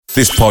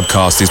This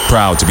podcast is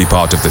proud to be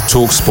part of the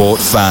TalkSport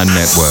Fan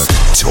Network.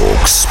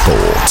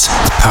 TalkSport.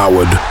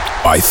 Powered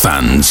by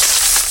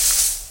fans.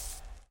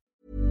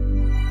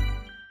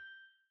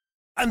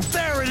 And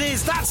there it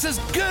is, that's as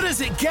good as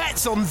it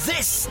gets on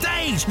this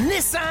stage.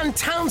 Nissan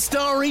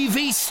Townstar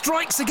EV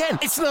strikes again.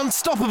 It's an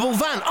unstoppable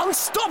van,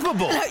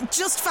 unstoppable.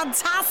 Just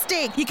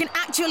fantastic. You can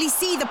actually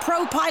see the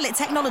ProPilot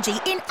technology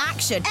in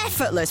action.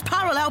 Effortless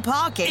parallel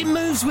parking. It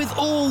moves with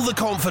all the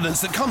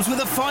confidence that comes with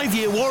a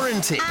 5-year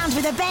warranty. And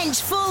with a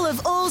bench full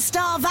of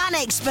all-star van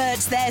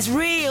experts, there's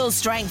real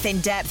strength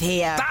in depth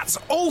here. That's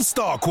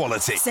all-star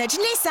quality. Search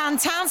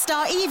Nissan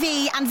Townstar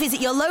EV and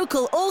visit your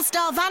local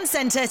all-star van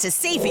centre to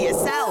see for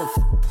yourself.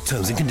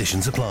 Terms and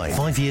conditions apply.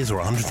 5 years or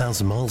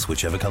 100,000 miles,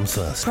 whichever comes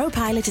first.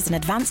 ProPilot is an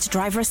advanced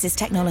driver assist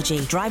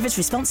technology. Driver's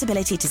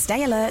responsibility to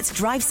stay alert,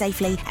 drive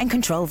safely and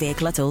control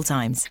vehicle at all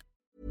times.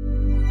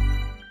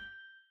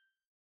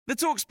 The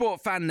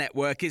TalkSport Fan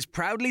Network is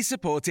proudly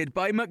supported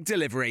by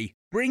McDelivery,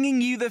 bringing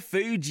you the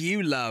food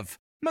you love.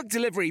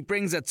 McDelivery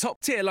brings a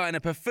top-tier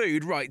lineup of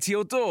food right to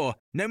your door.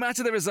 No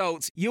matter the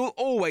result, you'll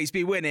always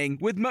be winning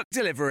with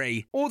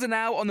McDelivery. Order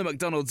now on the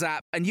McDonald's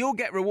app and you'll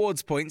get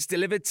rewards points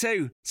delivered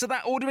too. So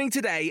that ordering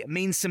today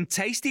means some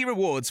tasty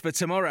rewards for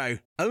tomorrow.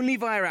 Only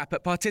via app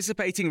at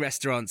participating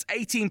restaurants.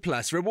 18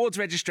 plus. Rewards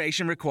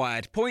registration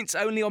required. Points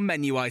only on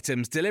menu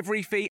items.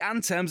 Delivery fee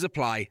and terms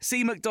apply.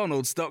 See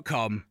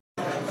mcdonalds.com.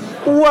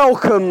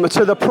 Welcome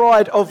to the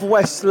Pride of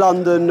West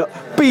London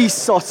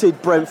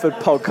Besotted Brentford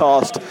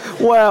podcast.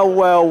 Well,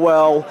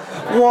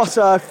 what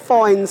a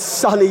fine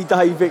sunny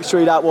day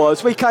victory that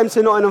was. We came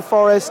to Nottingham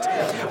Forest,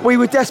 we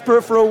were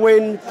desperate for a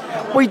win.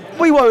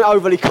 We weren't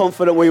overly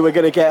confident we were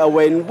going to get a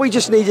win. We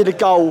just needed a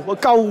goal. A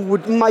goal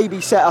would maybe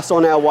set us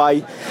on our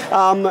way.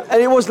 And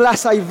it was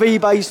Lasse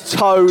Vibe's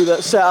toe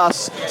that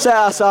set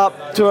us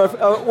up to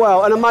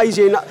an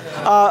amazing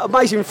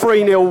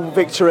 3-0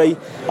 victory.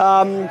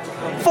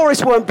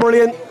 Forest weren't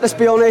brilliant, let's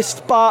be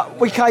honest, but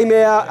we came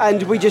here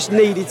and we just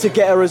needed to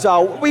get a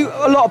result.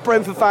 A lot of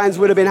Brentford fans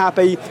would have been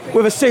happy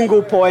with a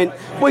single point.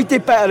 We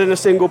did better than a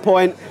single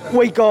point.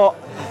 We got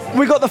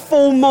the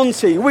full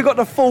Monty. We got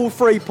the full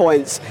 3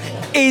 points.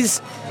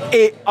 Is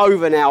it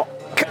over now?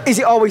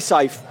 Are we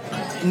safe?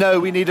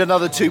 No, we need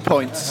another 2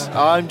 points.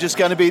 I'm just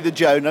going to be the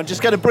Joan. I'm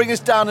just going to bring us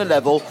down a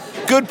level.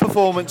 Good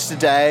performance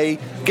today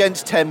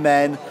against 10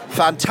 men.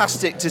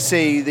 Fantastic to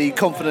see the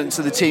confidence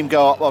of the team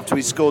go up after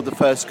we scored the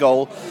first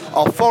goal.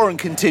 Our foreign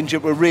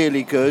contingent were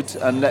really good,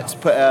 and let's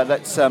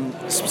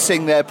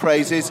sing their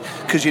praises,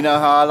 because you know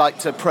how I like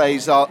to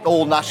praise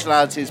all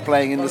nationalities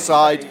playing in the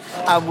side.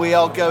 And we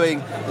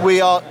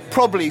are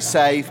probably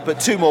safe, but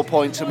 2 more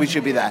points and we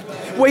should be there.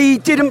 We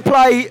didn't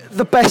play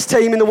the best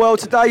team in the world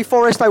today.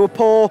 Forest, they were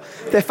poor.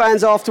 Their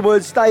fans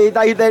afterwards,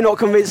 they're not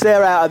convinced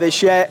they're out of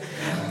this yet.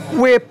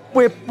 We've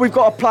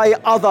got to play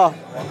other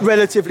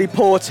relatively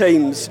poor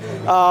teams.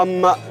 They're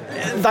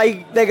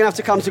going to have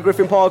to come to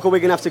Griffin Park, or we're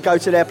going to have to go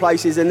to their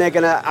places, and they're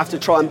going to have to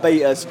try and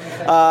beat us.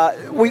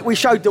 We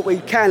showed that we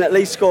can at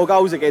least score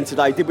goals again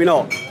today, did we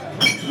not?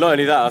 Not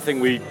only that, I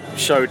think we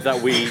showed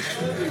that we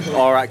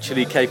are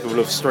actually capable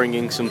of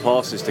stringing some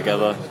passes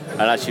together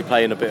and actually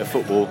playing a bit of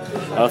football.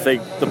 And I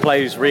think the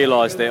players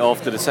realised it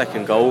after the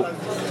second goal.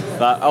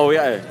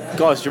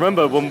 Guys, do you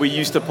remember when we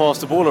used to pass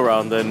the ball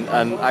around and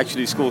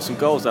actually score some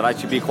goals that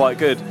actually be quite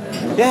good?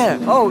 Yeah.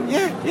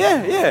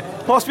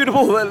 Pass me the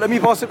ball. Let me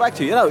pass it back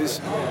to you.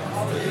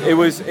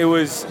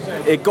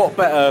 It got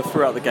better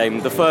throughout the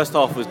game. The first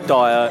half was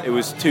dire. It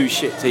was 2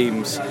 shit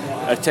teams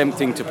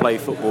attempting to play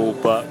football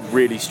but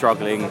really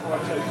struggling.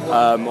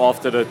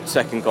 After the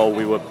second goal,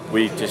 we were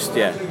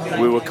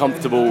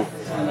comfortable.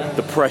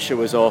 The pressure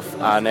was off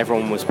and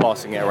everyone was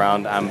passing it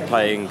around and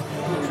playing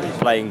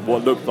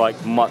what looked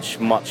like much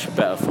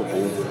better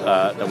football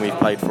than we've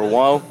played for a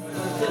while.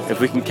 If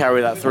we can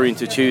carry that through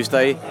into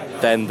Tuesday,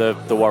 then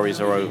the worries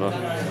are over.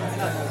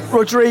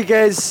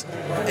 Rodriguez,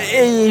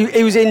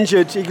 he was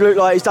injured. He looked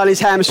like he's done his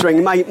hamstring.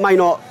 He may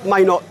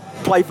not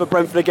play for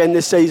Brentford again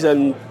this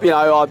season. You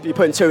know, you're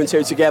putting 2 and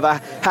 2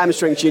 together.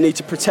 Hamstrings you need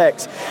to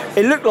protect.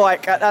 It looked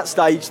like at that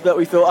stage that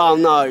we thought, oh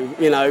no,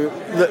 you know,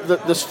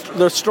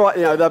 the strike,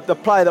 you know, the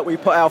player that we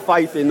put our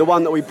faith in, the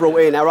one that we brought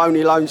in, our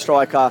only lone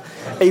striker,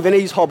 even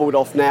he's hobbled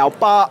off now.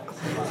 But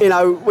you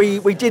know,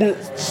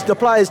 the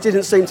players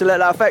didn't seem to let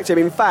that affect him.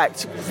 In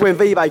fact, when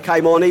Vibe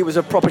came on, he was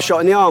a proper shot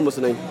in the arm,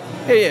 wasn't he?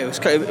 Yeah,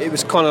 it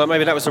was kind of like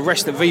maybe that was the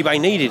rest that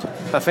Vibe needed,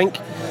 I think.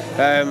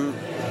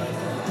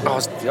 I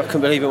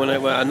couldn't believe it when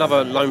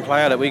another lone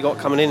player that we got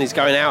coming in is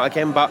going out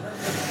again. But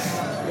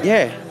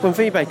yeah, when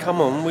Vibe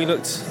come on, we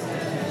looked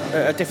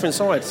a different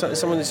side.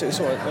 Someone that sort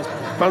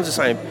of runs the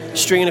same,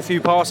 stringing a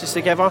few passes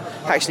together,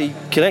 actually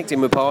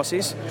connecting with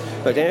passes,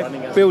 but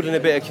building a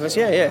bit of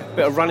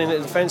bit of running at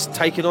the defence,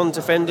 taking on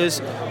defenders,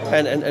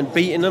 and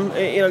beating them.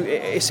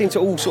 It seemed to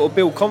all sort of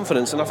build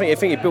confidence, and I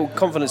think it built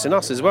confidence in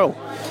us as well.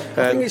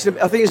 I think it's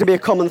going to be a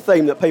common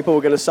theme that people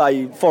were going to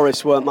say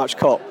Forest weren't much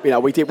cop. You know,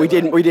 we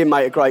didn't beat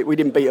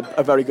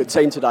a very good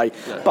team today.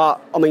 No.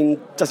 But I mean,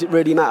 does it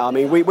really matter? I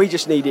mean, we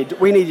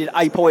needed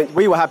a point.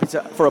 We were happy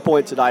for a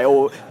point today,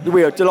 or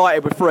we were delighted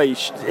delighted with 3.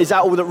 Is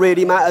that all that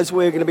really matters?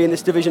 We're going to be in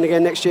this division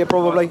again next year,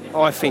 probably.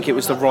 I think it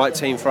was the right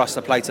team for us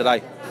to play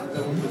today.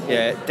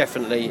 Yeah,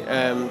 definitely.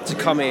 To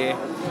come here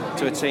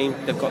to a team,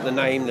 they've got the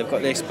name, they've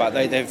got this, but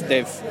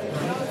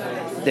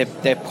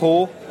they're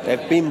poor.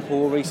 They've been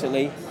poor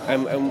recently,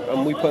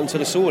 and we put them to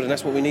the sword, and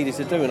that's what we needed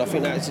to do. And I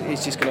think that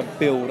it's just going to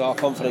build our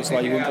confidence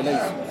like you wouldn't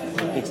believe.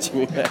 It's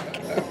Jimmy back.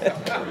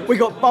 We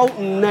got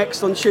Bolton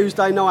next on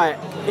Tuesday night.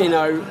 You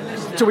know,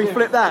 do we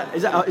flip that?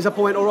 Is a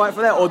point all right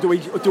for that, or do we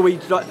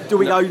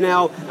go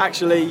now?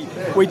 Actually,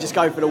 we just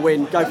go for the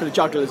win, go for the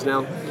jugglers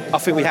now. I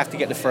think we have to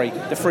get the 3.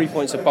 The 3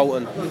 points of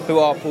Bolton, who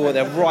are poor,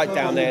 they're right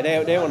down there.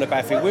 They're on a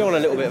bad thing. We're on a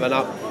little bit of an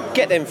up.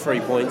 Get them 3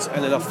 points,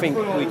 and then I think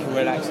we can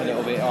relax a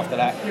little bit after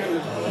that.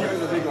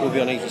 We'll be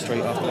on easy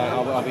street after that.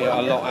 I'll be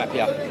a lot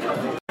happier.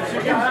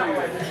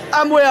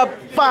 And we are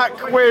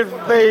back with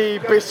the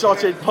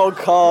Besotted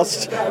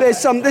podcast.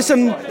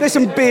 There's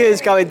some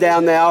beers going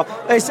down now.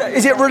 Is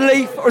it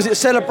relief or is it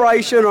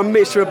celebration or a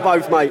mixture of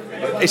both, mate?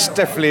 It's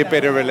definitely a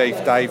bit of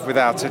relief, Dave,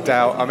 without a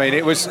doubt. I mean,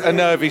 it was a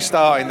nervy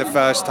start in the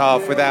first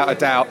half, without a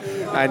doubt.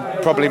 And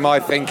probably my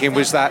thinking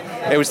was that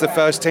it was the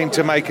first team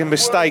to make a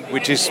mistake,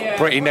 which is a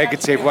pretty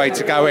negative way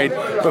to go in.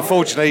 But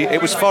fortunately,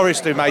 it was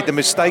Forest who made the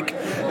mistake.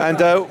 And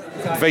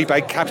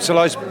Vibe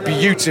capitalised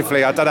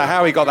beautifully. I don't know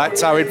how he got that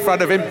toe in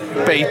front of him,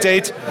 but he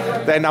did.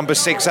 Their number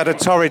 6 had a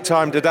torrid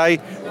time today,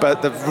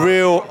 but the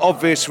real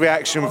obvious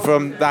reaction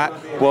from that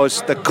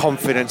was the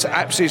confidence.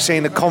 Absolutely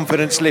seeing the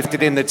confidence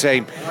lifted in the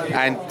team,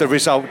 and the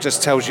result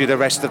just tells you the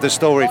rest of the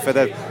story for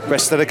the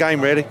rest of the game,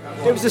 really.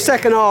 It was the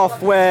second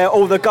half where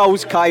all the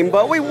goals came,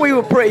 but we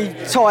were pretty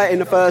tight in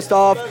the first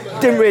half.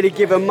 Didn't really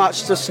give them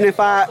much to sniff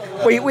at.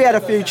 We had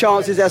a few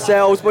chances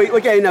ourselves. We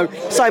again,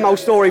 same old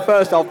story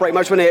first half, pretty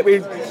much, wasn't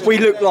it? We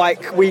looked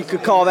like we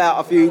could carve out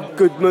a few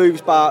good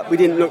moves, but we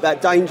didn't look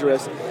that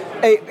dangerous.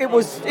 It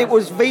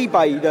was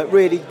Vibe that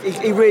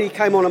really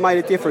came on and made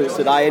a difference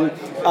today, and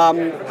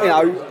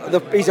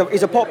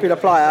he's a popular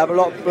player. A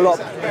lot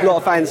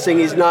of fans sing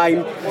his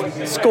name.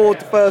 Scored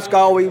the first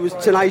goal. He was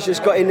tenacious.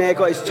 Got in there.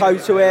 Got his toe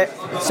to it.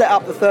 Set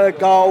up the third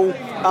goal.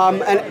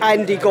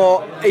 And he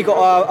got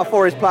a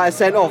Forest player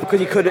sent off because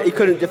he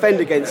couldn't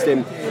defend against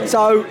him.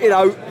 So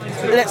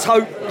let's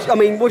hope. I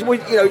mean,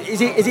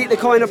 is it the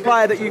kind of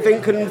player that you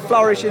think can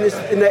flourish in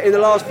the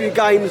last few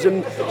games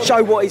and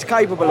show what he's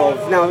capable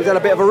of? Now, is that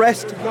a bit of a rest?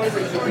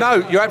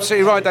 No, you're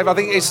absolutely right, Dave. I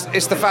think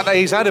it's the fact that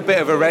he's had a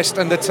bit of a rest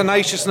and the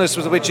tenaciousness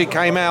with which he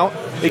came out.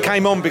 He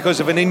came on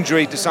because of an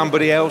injury to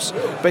somebody else,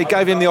 but he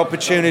gave him the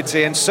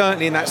opportunity, and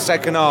certainly in that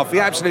second half, he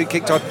absolutely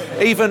kicked on.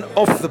 Even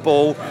off the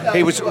ball,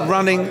 he was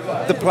running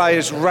the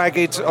players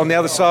ragged on the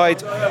other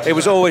side. He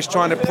was always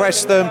trying to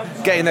press them,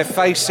 get in their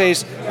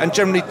faces, and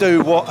generally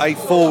do what a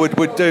forward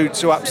would do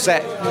to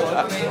upset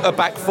a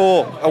back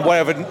 4 or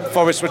whatever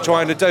Forest were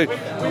trying to do.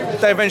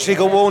 They eventually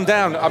got worn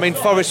down. I mean,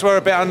 Forest were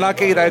a bit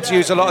unlucky. They had to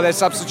use a lot of their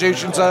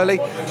substitutions early.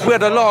 We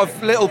had a lot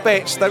of little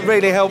bits that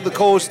really helped the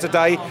cause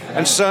today,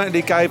 and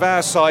certainly gave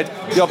our side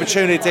the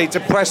opportunity to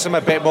press them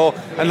a bit more.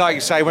 And like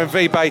you say, when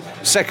Vibe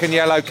second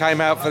yellow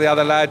came out for the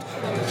other lad,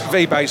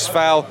 Vibe's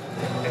foul,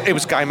 it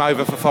was game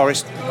over for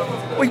Forest.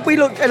 We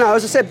look,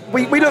 as I said,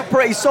 we look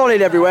pretty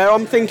solid everywhere.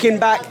 I'm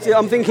thinking at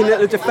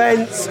the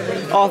defence.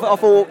 I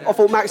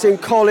thought Maxime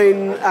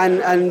Collin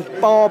and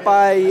Barbe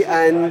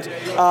and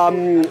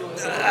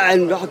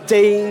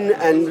Dean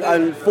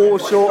and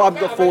Forshaw. I've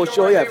got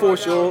Forshaw. Yeah,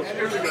 Forshaw.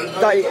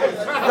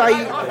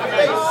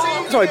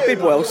 Sorry,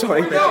 Bidwell.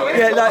 Sorry.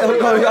 Yeah,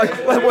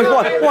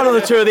 one of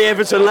the two of the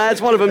Everton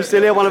lads. One of them's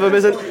still here. One of them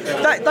isn't.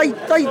 They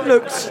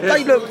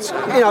looked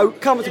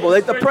comfortable.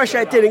 The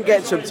pressure didn't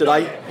get to them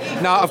today.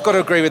 No, I've got to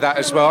agree with that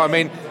as well. I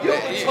mean,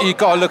 you've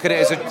got to look at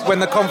it as when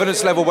the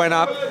confidence level went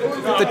up,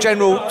 the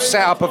general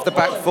setup of the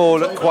back 4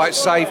 looked quite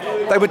safe.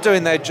 They were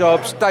doing their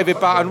jobs. David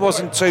Button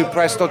wasn't too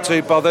pressed or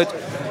too bothered.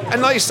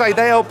 And like you say,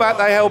 they held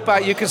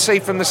back. You can see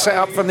from the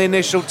setup from the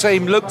initial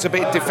team, looked a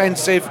bit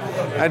defensive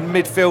and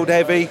midfield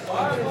heavy.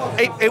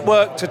 It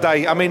worked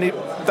today. I mean,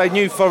 they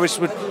knew Forest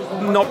would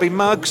not be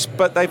mugs,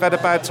 but they've had a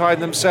bad time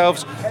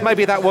themselves.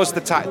 Maybe that was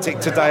the tactic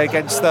today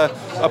against the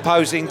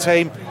opposing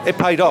team. It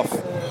paid off.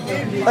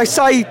 They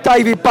say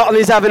David Button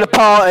is having a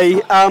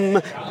party.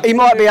 He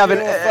might be having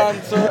a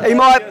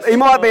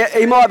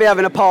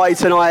party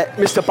tonight,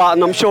 Mr.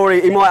 Button. I'm sure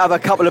he might have a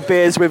couple of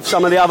beers with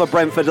some of the other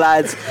Brentford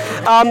lads.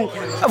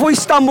 Have we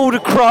stumbled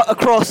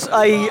across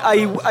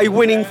a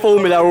winning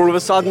formula all of a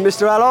sudden,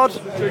 Mr. Allard?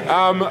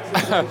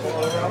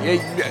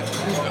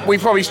 We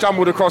probably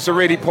stumbled across a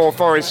really poor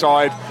Forest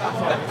side,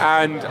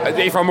 and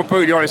if I'm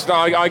brutally honest,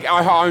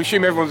 I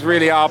assume everyone's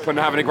really up and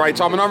having a great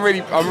time, and I'm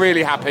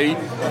really happy,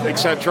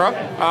 etc.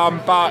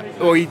 But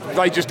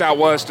they just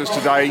outworked us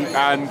today,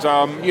 and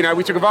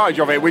we took advantage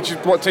of it, which is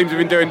what teams have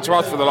been doing to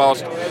us for the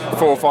last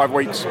 4 or 5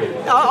 weeks.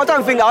 I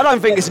don't think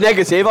it's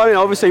negative. I mean,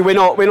 obviously we're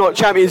not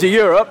champions of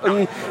Europe,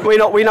 and we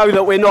know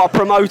that we're not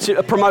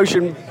a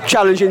promotion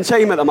challenging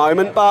team at the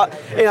moment. But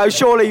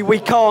surely we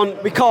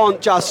can't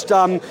just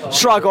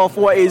shrug off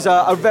what is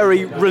a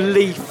very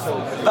relief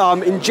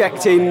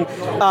injecting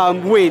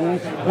win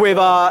with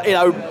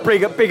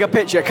a bigger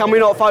picture. Can we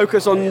not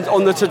focus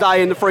on the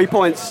today and the 3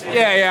 points?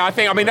 Yeah.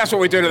 I mean that's what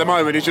we're doing at the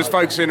moment. Is just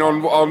focusing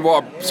on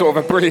what a, sort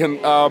of a brilliant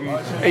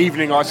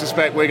evening I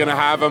suspect we're going to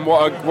have, and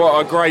what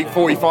a great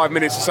 45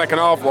 minutes the second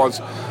half was.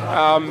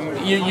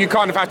 You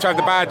kind of have to have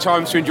the bad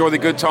times to enjoy the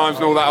good times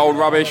and all that old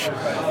rubbish.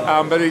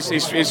 But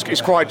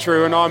it's quite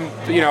true, and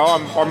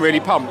I'm really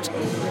pumped.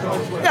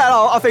 Yeah,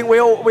 no, I think we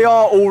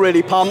are all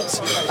really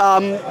pumped.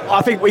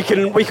 I think we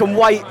can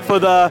wait for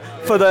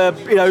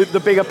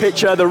the bigger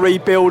picture, the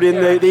rebuilding,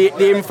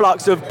 the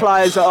influx of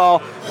players that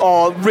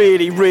are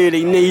really,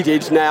 really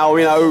needed now.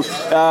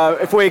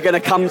 If we're going to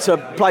come to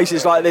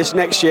places like this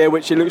next year,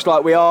 which it looks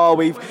like we are,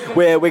 we're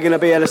going to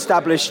be an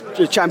established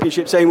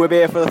championship team. We'll be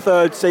here for the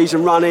third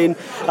season running.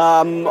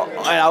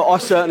 I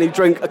certainly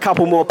drink a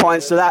couple more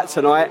pints to that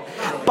tonight.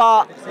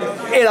 But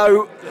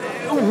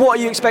what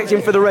are you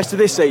expecting for the rest of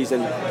this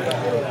season?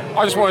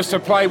 I just want us to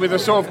play with the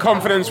sort of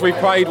confidence we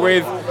played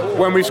with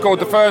when we scored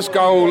the first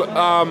goal.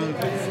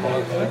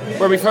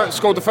 When we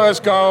scored the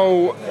first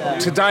goal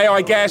today,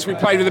 I guess we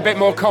played with a bit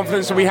more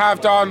confidence than we have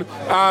done.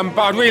 But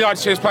I'd really like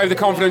to see us play with the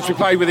confidence we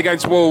played with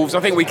against Wolves. I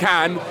think we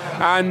can,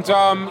 and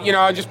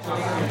just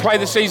play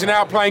the season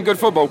out playing good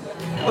football.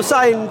 I was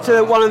saying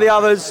to one of the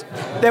others,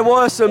 there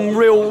were some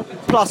real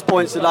plus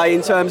points today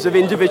in terms of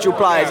individual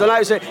players. I know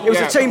it was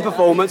a team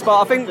performance, but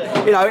I think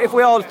if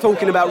we are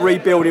talking about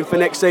rebuilding for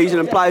next season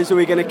and players that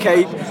we're going to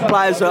keep,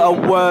 players that are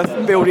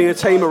worth building a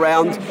team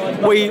around,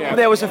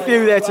 there was a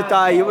few there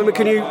today.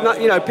 Can you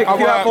pick a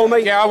few out for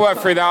me? Yeah, I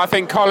worked through that. I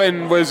think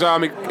Colin was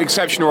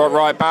exceptional at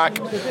right back.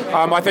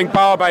 I think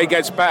Barbe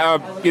gets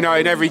better. In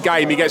every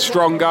game he gets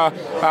stronger.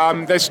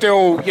 There's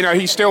still,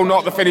 he's still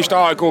not the finished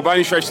article by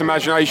any stretch of the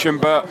imagination,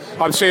 but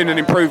I'm seeing an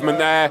improvement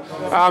there.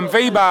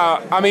 Weber,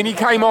 he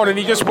came on and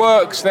he just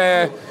works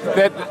their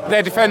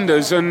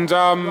defenders, and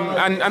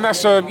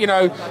that's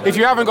if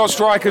you haven't got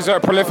strikers that are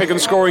prolific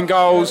and scoring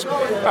goals,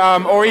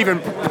 or even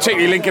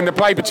particularly linking the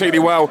play particularly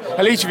well,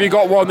 at least if you've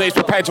got one that is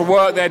prepared to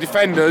work their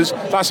defenders,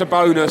 that's a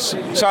bonus.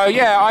 So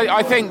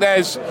I think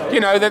there's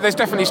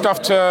definitely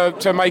stuff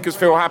to make us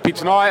feel happy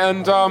tonight,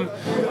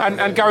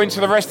 and go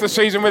into the rest of the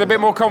season with a bit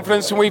more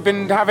confidence than we've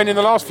been having in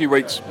the last few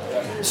weeks.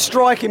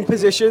 Striking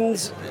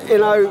positions,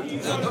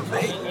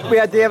 we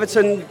had the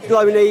Everton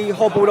Loney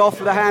hobbled off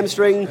with a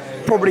hamstring,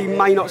 probably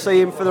may not see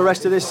him for the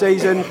rest of this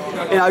season,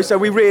 so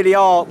we really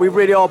are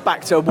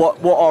back to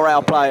what are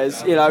our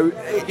players, Yeah,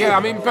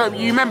 but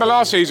you remember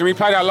last season, we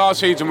played out last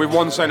season with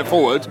one centre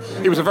forward.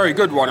 It was a very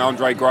good one,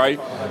 Andre Gray.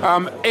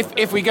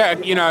 If we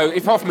get,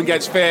 if Hoffman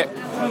gets fit,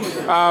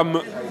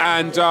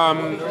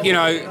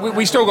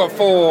 we still got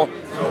four.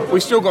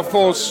 We've still got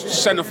four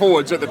centre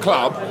forwards at the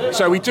club,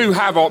 so we do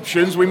have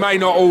options. We may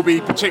not all be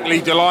particularly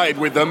delighted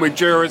with them. With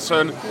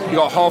Jurison, you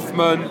got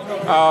Hoffman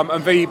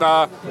and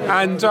Weber,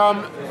 and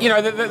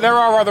there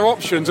are other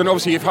options. And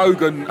obviously, if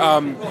Hogan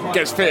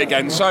gets fit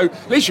again, so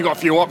at least you've got a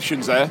few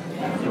options there.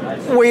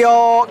 We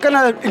are going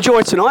to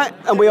enjoy tonight,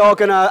 and we are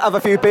going to have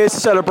a few beers to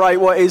celebrate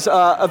what is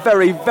a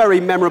very,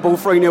 very memorable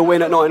 3-0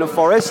 win at Nottingham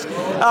Forest.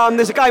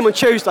 There's a game on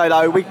Tuesday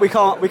though. We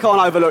can't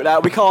overlook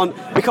that. We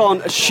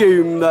can't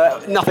assume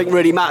that nothing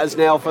really matters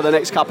now for the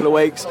next couple of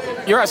weeks.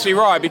 You're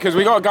absolutely right, because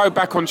we got to go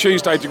back on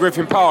Tuesday to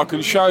Griffin Park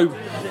and show,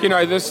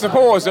 the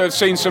supporters that have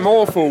seen some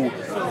awful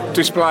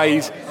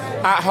displays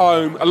at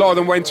home. A lot of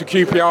them went to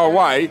QPR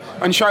away,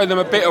 and show them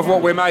a bit of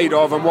what we're made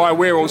of and why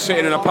we're all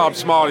sitting in a pub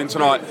smiling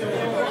tonight.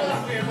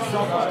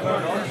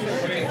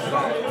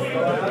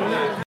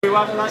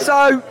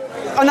 So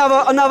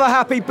another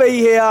happy B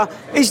here.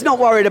 He's not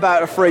worried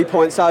about a 3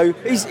 points, so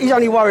he's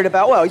only worried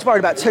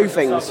about two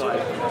things.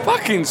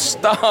 Fucking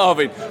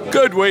starving.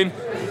 Good win.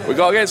 We've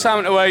got to get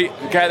something to eat,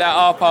 get that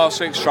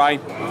 6:30 train.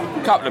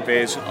 A couple of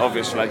beers,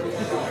 obviously.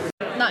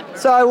 No.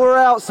 So we're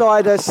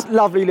outside this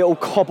lovely little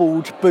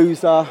cobbled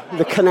boozer,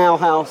 the Canal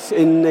House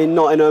in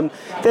Nottingham.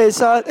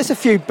 There's a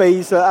few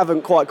bees that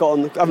haven't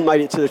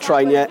made it to the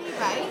train yet.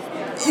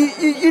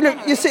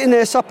 You're sitting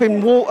there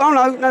supping water. Oh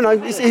no!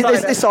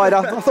 It's cider.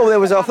 I thought it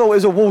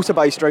was a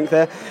water-based drink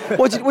there.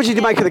 What did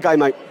you make of the game,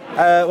 mate?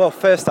 Well,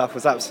 first half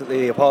was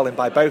absolutely appalling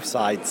by both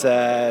sides.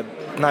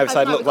 Neither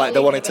side looked like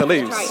they wanted to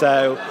lose.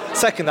 So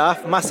second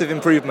half, massive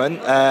improvement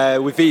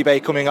with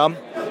Vibe coming on.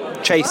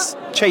 Chase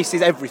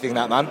is everything,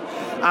 that man.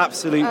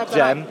 Absolute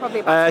gem.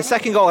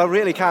 Second goal, I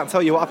really can't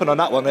tell you what happened on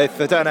that one. If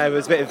I don't know, there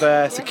was a bit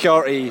of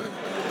security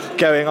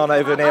going on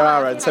over near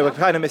our end, so we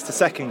kind of missed the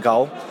second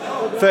goal.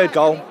 Third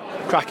goal,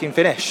 cracking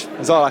finish.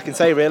 That's all I can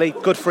say, really.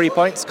 Good 3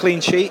 points,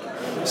 clean sheet,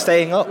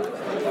 staying up.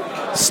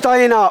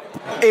 Staying up,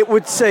 it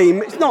would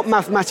seem. It's not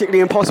mathematically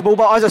impossible,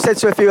 but as I said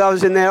to a few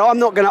others in there, I'm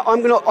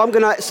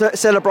gonna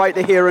celebrate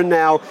the here and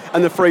now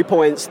and the 3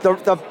 points.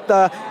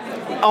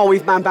 Are we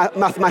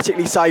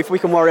mathematically safe? We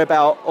can worry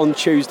about on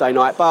Tuesday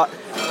night. But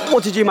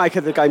what did you make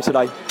of the game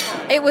today?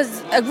 It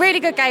was a really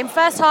good game.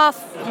 First half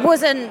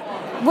wasn't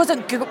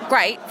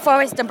great.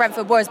 Forest and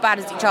Brentford were as bad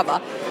as each other.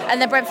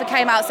 And then Brentford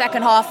came out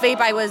second half.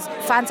 Vibe was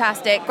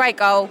fantastic. Great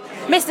goal.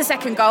 Missed the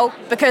second goal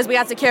because we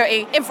had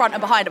security in front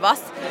and behind of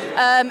us.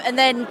 And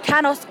then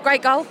Canos,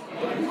 great goal.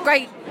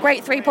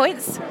 Great 3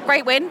 points.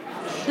 Great win.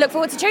 Look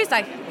forward to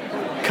Tuesday.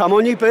 Come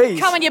on, you bees.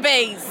 Come on, you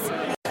bees.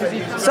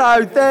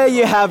 So there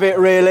you have it,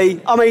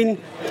 really. I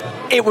mean,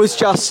 it was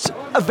just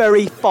a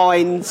very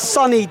fine,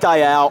 sunny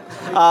day out.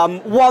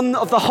 One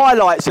of the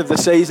highlights of the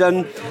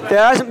season.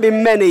 There hasn't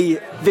been many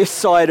this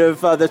side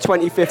of the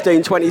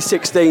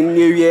 2015-2016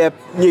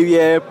 New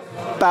Year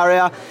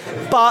barrier.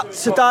 But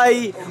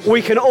today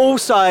we can all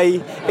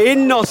say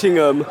in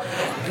Nottingham,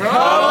 come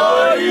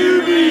on,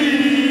 you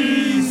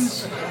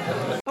bees!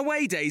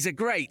 Away days are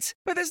great,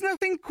 but there's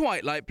nothing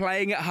quite like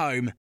playing at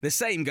home. The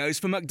same goes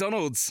for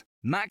McDonald's.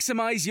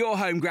 Maximise your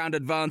home ground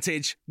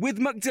advantage with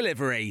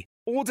McDelivery.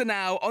 Order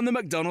now on the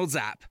McDonald's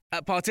app.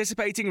 At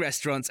participating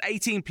restaurants,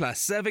 18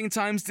 plus, serving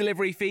times,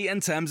 delivery fee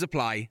and terms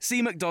apply.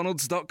 See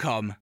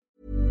mcdonalds.com.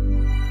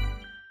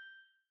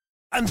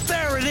 And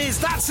there it is,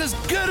 that's as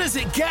good as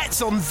it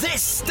gets on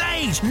this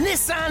stage.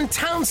 Nissan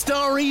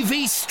Townstar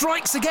EV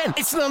strikes again.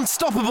 It's an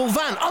unstoppable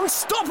van,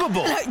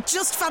 unstoppable.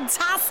 Just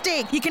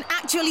fantastic. You can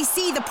actually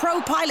see the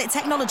ProPilot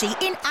technology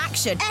in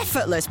action.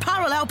 Effortless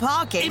parallel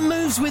parking. It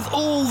moves with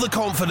all the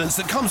confidence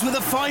that comes with a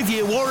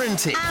 5-year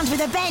warranty. And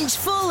with a bench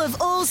full of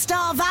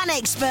all-star van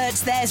experts,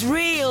 there's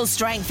real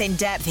strength in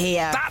depth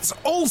here. That's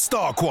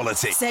all-star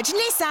quality. Search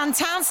Nissan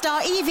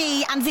Townstar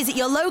EV and visit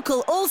your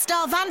local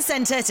all-star van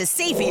centre to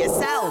see for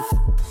yourself.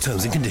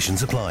 Terms and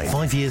conditions apply.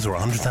 5 years or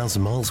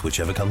 100,000 miles,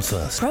 whichever comes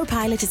first.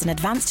 ProPilot is an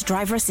advanced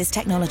driver assist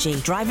technology.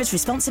 Driver's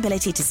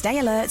responsibility to stay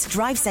alert,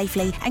 drive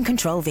safely, and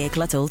control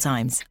vehicle at all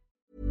times.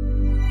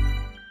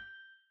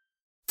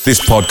 This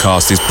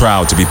podcast is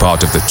proud to be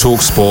part of the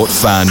TalkSport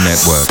Fan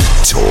Network.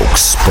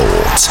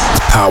 TalkSport.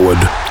 Powered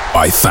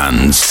by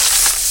fans.